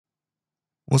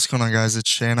What's going on, guys? It's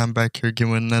Shane. I'm back here again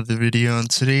with another video, and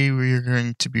today we are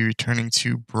going to be returning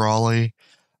to Brawley.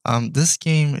 This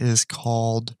game is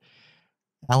called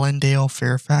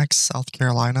Allendale-Fairfax, South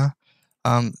Carolina.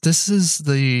 This is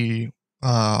the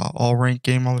all-rank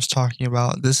game I was talking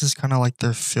about. This is kind of like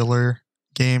their filler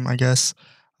game, I guess,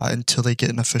 until they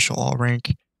get an official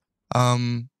all-rank.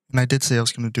 And I did say I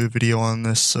was going to do a video on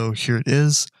this, so here it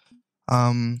is.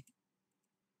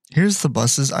 Here's the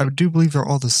buses. I do believe they're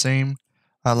all the same.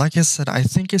 Like I said, I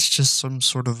think it's just some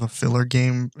sort of a filler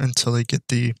game until they get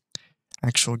the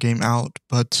actual game out.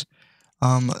 But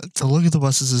the look of the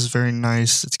buses is very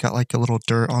nice. It's got like a little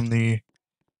dirt on the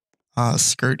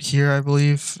skirt here, I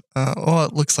believe. Oh,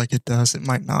 it looks like it does. It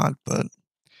might not, but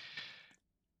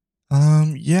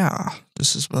yeah.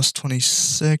 This is bus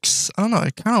 26. I don't know.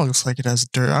 It kind of looks like it has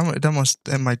dirt.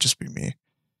 It might just be me.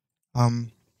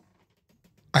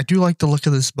 I do like the look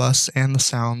of this bus and the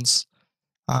sounds.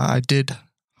 I did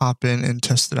hop in and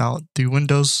test it out. The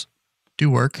windows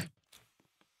do work.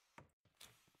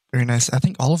 Very nice. I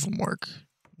think all of them work.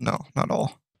 No, not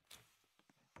all.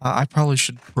 I probably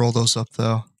should roll those up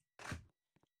though,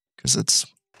 because it's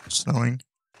snowing.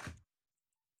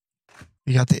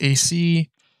 You got the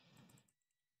AC.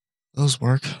 Those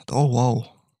work. Oh, whoa.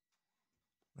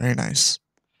 Very nice.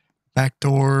 Back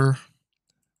door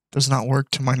does not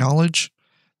work to my knowledge.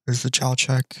 There's the chow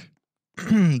check.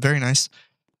 Very nice.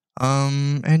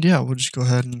 And yeah, we'll just go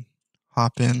ahead and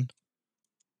hop in.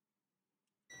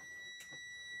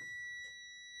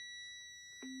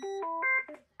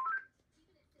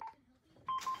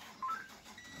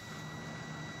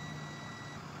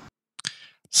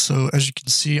 So as you can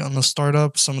see on the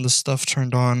startup, some of the stuff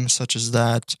turned on, such as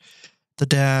that, the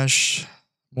dash,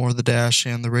 more of the dash,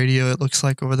 and the radio, it looks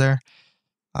like over there.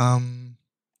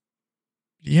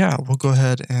 Yeah, we'll go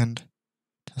ahead and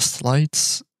test the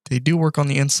lights. They do work on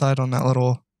the inside on that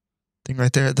little thing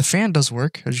right there. The fan does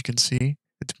work, as you can see.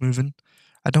 It's moving.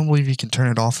 I don't believe you can turn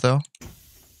it off, though. It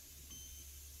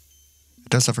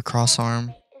does have a cross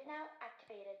arm.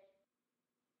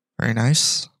 Very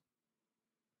nice.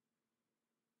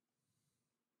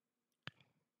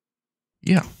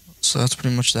 Yeah, so that's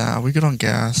pretty much that. We good on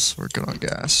gas. We're good on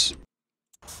gas.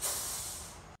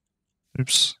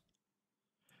 Oops.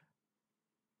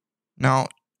 Now,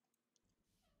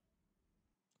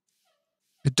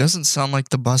 it doesn't sound like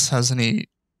the bus has any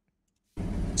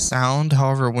sound.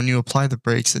 However, when you apply the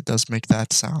brakes, it does make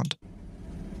that sound.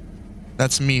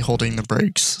 That's me holding the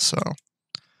brakes, so.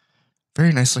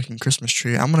 Very nice looking Christmas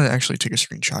tree. I'm going to actually take a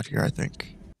screenshot here, I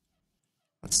think.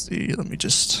 Let's see. Let me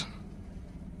just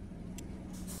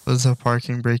put the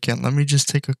parking brake in. Let me just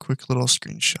take a quick little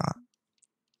screenshot.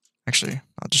 Actually,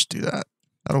 I'll just do that.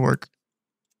 That'll work.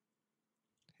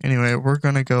 Anyway, we're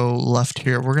going to go left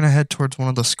here. We're going to head towards one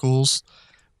of the schools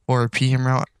for a PM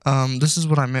route. This is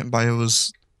what I meant by it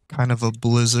was kind of a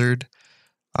blizzard.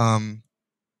 As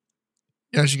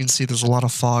you can see, there's a lot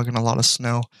of fog and a lot of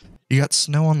snow. You got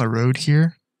snow on the road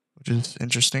here, which is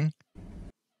interesting.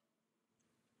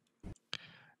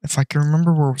 If I can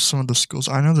remember where some of the schools...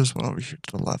 I know there's one over here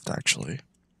to the left, actually.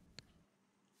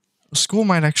 The school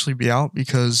might actually be out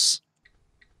because...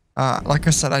 like I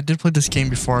said, I did play this game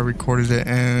before I recorded it,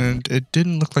 and it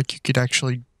didn't look like you could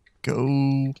actually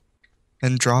go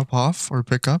and drop off or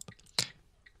pick up.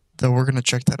 Though we're going to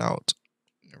check that out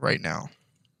right now.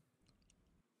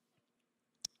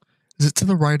 Is it to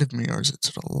the right of me or is it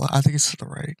to the left? I think it's to the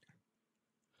right.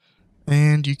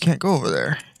 And you can't go over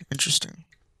there. Interesting.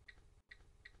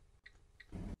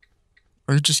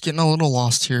 We're just getting a little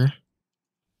lost here.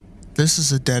 This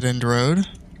is a dead-end road.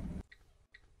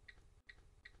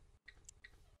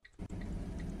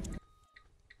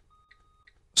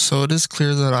 So it is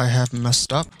clear that I have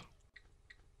messed up.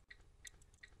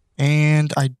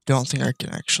 And I don't think I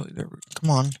can actually... Come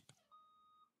on.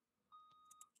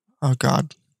 Oh,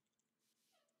 God.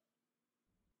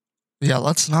 Yeah,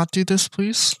 let's not do this,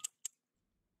 please.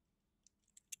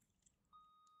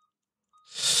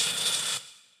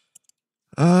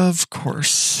 Of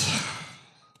course.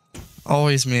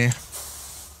 Always me.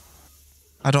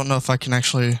 I don't know if I can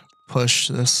actually push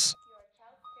this.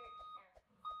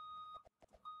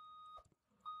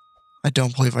 I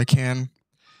don't believe I can.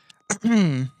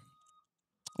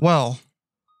 Well,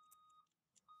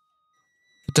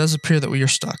 it does appear that we are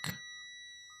stuck.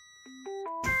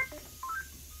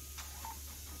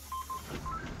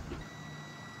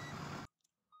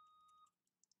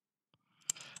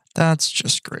 That's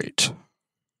just great.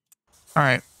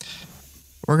 Alright.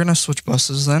 We're going to switch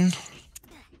buses then.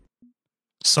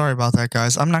 Sorry about that,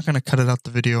 guys. I'm not going to cut it out the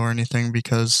video or anything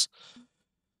because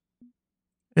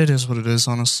It is what it is,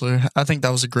 honestly. I think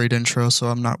that was a great intro, so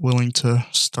I'm not willing to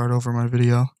start over my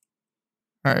video.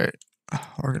 Alright,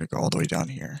 we're gonna go all the way down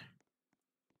here.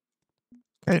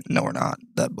 Okay, no we're not.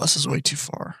 That bus is way too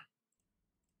far.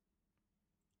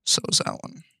 So is that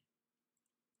one.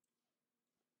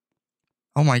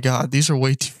 Oh my god, these are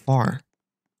way too far.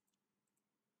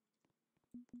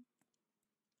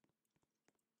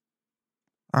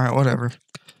 Alright, whatever.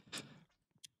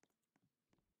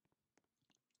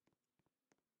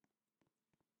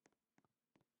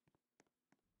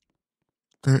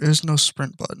 There is no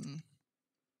sprint button.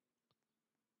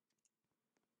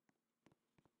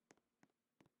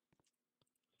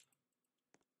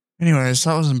 Anyways,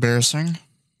 that was embarrassing.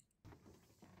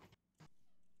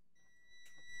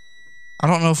 I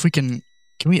don't know if we can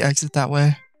we exit that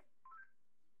way?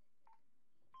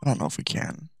 I don't know if we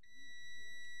can.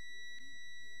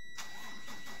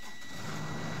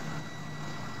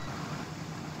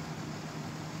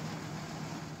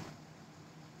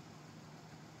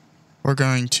 We're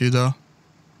going to, though.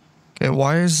 Okay,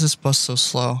 why is this bus so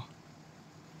slow?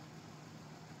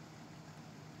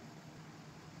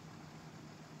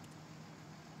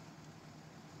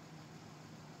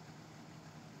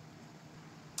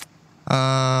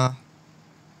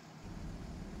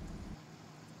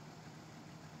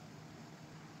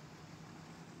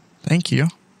 Thank you.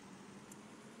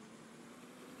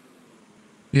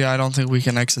 Yeah, I don't think we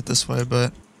can exit this way,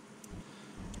 but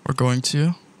we're going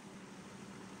to.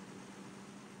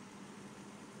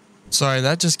 Sorry,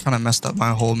 that just kind of messed up my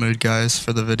whole mood, guys,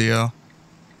 for the video.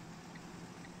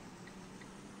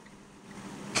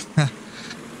 That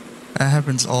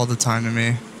happens all the time to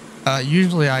me.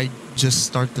 Usually I just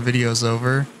start the videos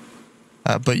over,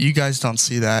 but you guys don't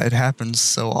see that. It happens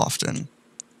so often.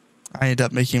 I end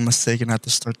up making a mistake and have to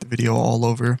start the video all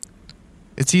over.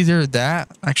 It's either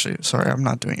that, actually, sorry, I'm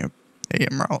not doing a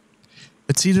AM route.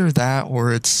 It's either that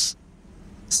or it's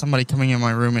somebody coming in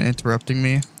my room and interrupting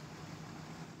me.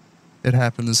 It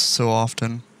happens so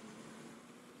often.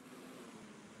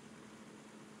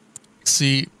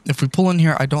 See, if we pull in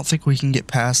here, I don't think we can get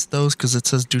past those because it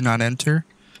says do not enter.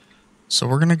 So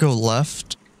we're going to go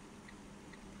left.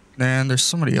 And there's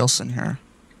somebody else in here.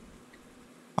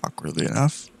 Awkwardly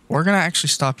enough. We're going to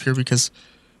actually stop here because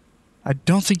I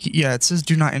don't think, yeah, it says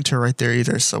do not enter right there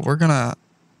either. So we're going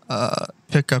to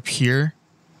pick up here.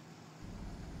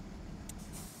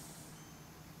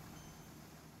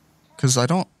 Because I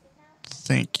don't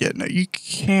think, yeah, no, you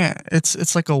can't.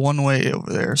 It's like a one-way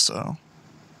over there, so.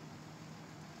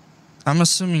 I'm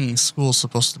assuming school's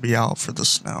supposed to be out for the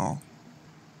snow.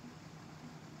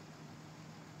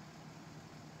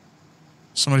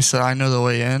 Somebody said, I know the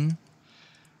way in.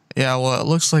 Yeah, well, it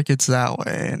looks like it's that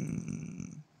way,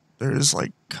 and there's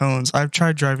like cones. I've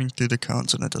tried driving through the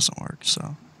cones and it doesn't work,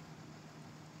 so.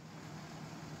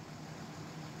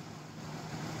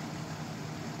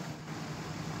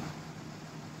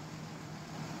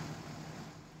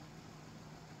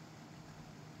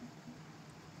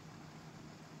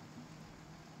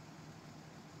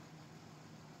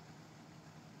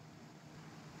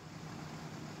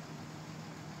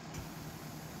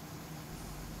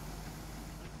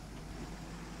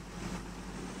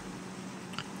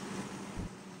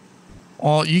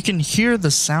 Well, you can hear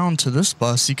the sound to this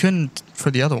bus. You couldn't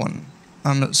for the other one.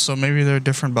 So maybe they're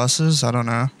different buses. I don't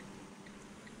know.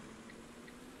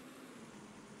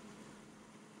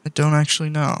 I don't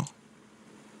actually know.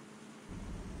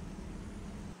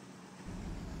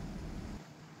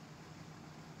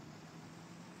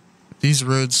 These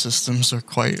road systems are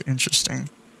quite interesting.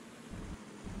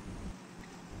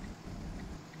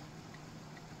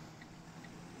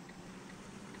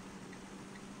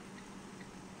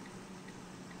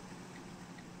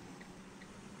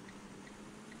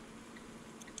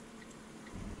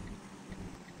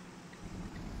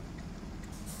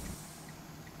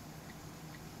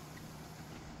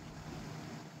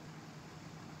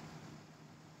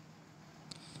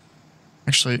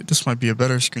 Actually, this might be a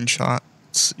better screenshot.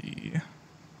 Let's see.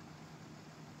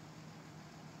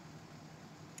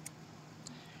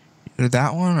 Either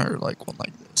that one or like one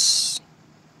like this.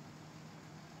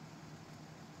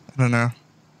 I don't know.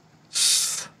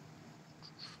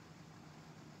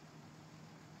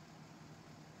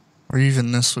 Or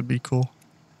even this would be cool.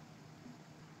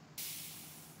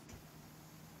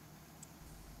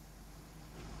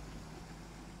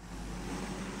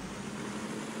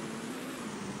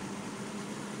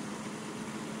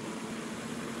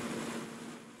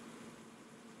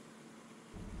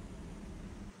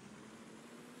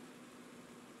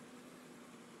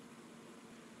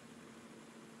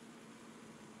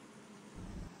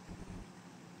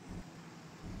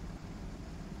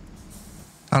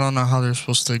 I don't know how they're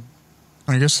supposed to.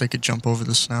 I guess they could jump over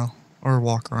this now or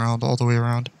walk around all the way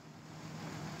around.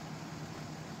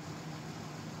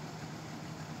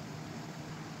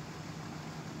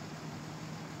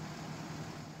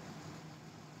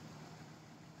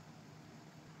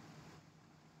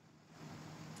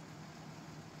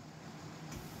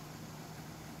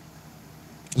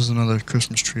 There's another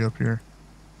Christmas tree up here.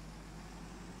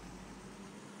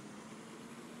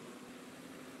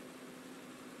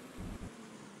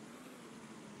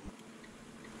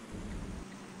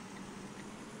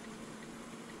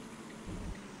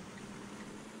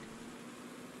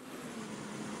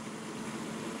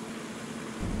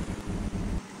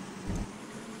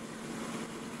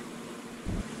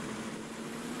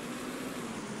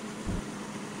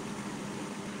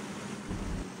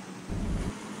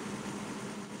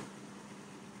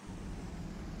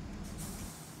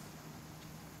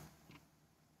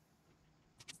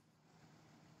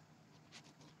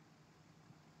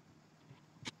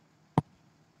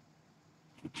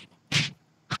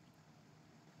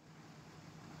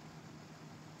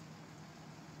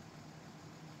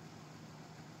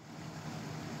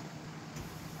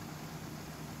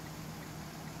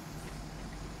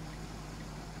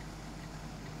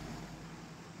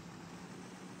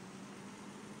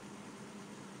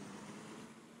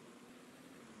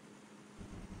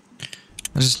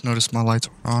 I just noticed my lights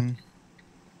were on.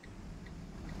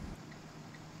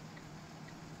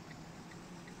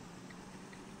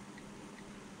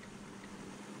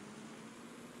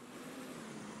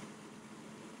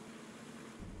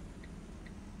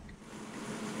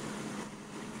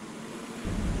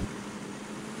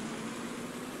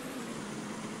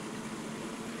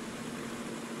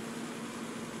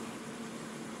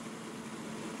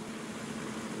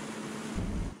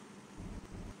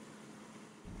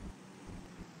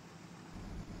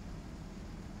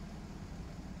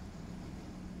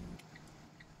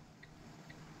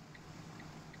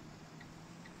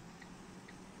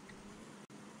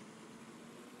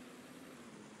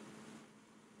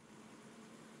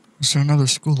 Is there another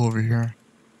school over here?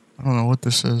 I don't know what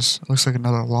this is. It looks like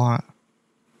another lot.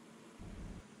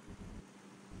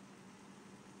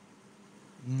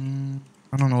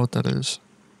 I don't know what that is.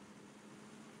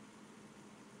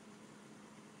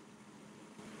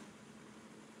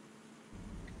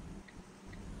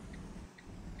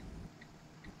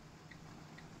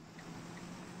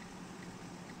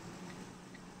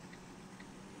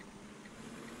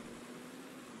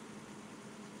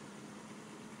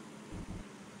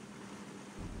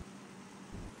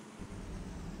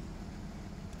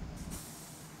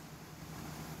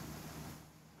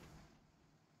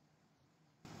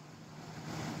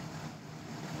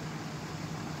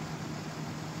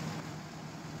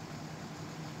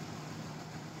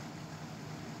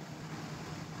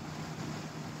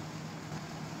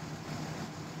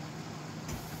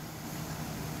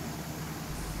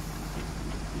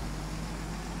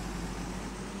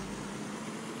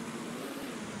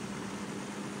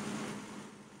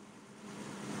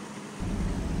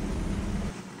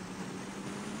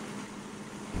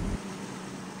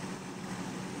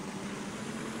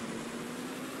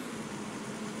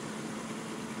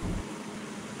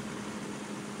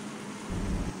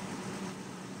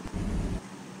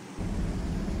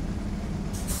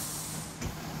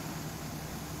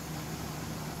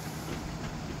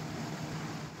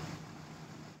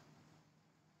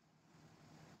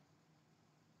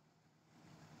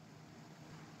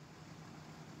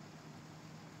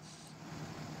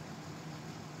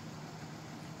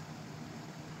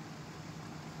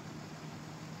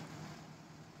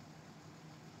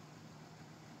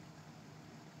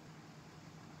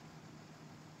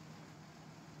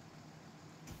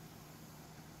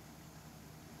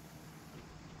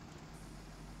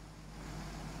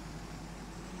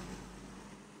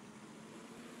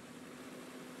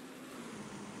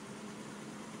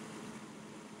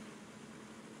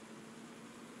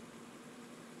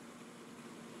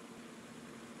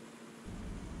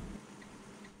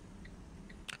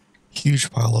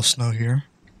 Huge pile of snow here.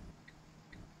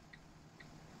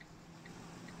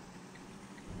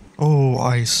 Oh,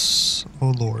 ice.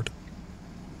 Oh, Lord.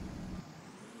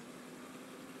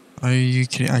 I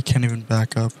can't even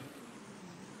back up.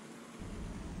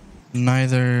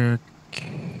 Neither.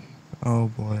 Oh,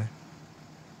 boy.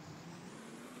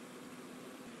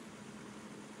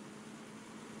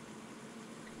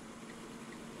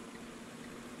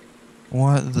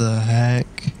 What the heck?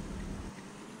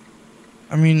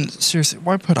 I mean, seriously,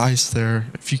 why put ice there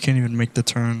if you can't even make the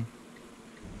turn?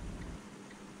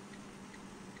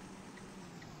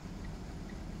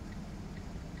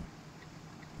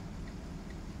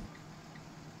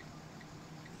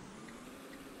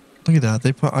 Look at that.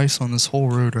 They put ice on this whole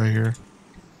road right here.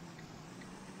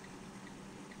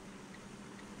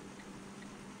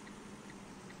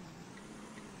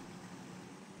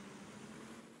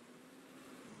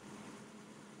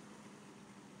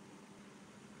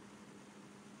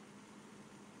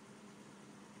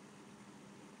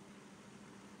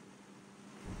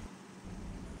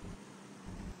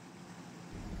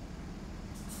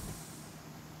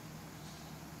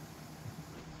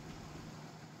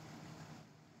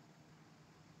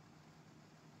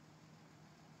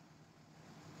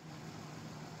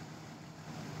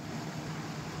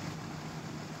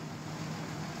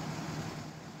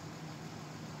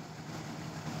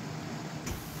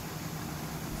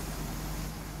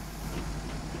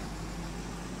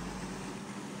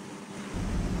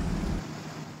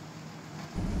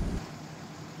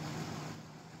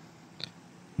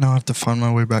 Now I have to find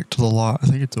my way back to the lot. I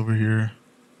think it's over here.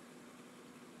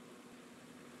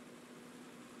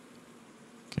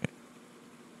 Okay.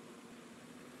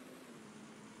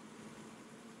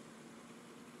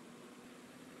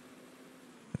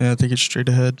 Yeah, I think it's straight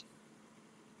ahead.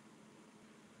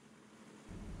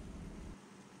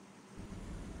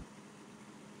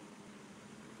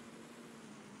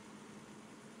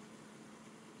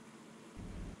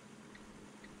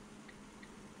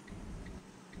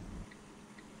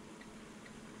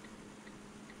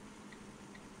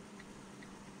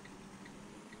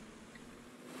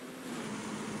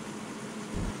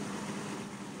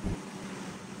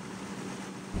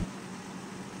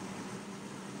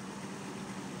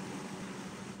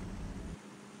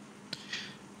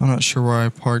 I'm not sure where I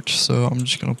parked, so I'm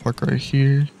just gonna park right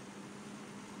here.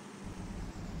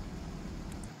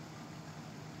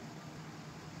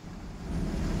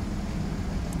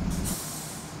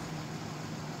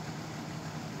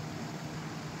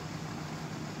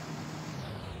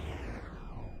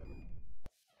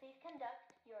 Please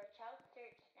conduct your child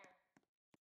search now.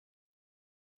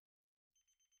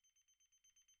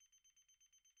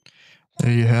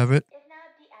 There you have it. Is now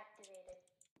deactivated.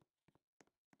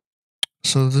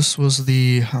 So this was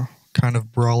the kind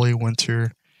of brawly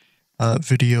winter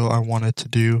video I wanted to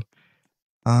do.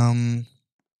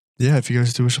 Yeah, if you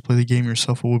guys do wish to play the game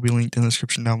yourself, it will be linked in the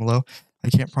description down below. I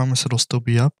can't promise it'll still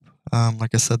be up.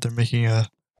 Like I said, they're making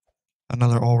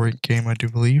another all-ranked game, I do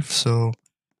believe. So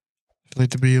if you like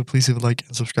the video, please leave a like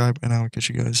and subscribe, and I will catch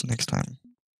you guys next time.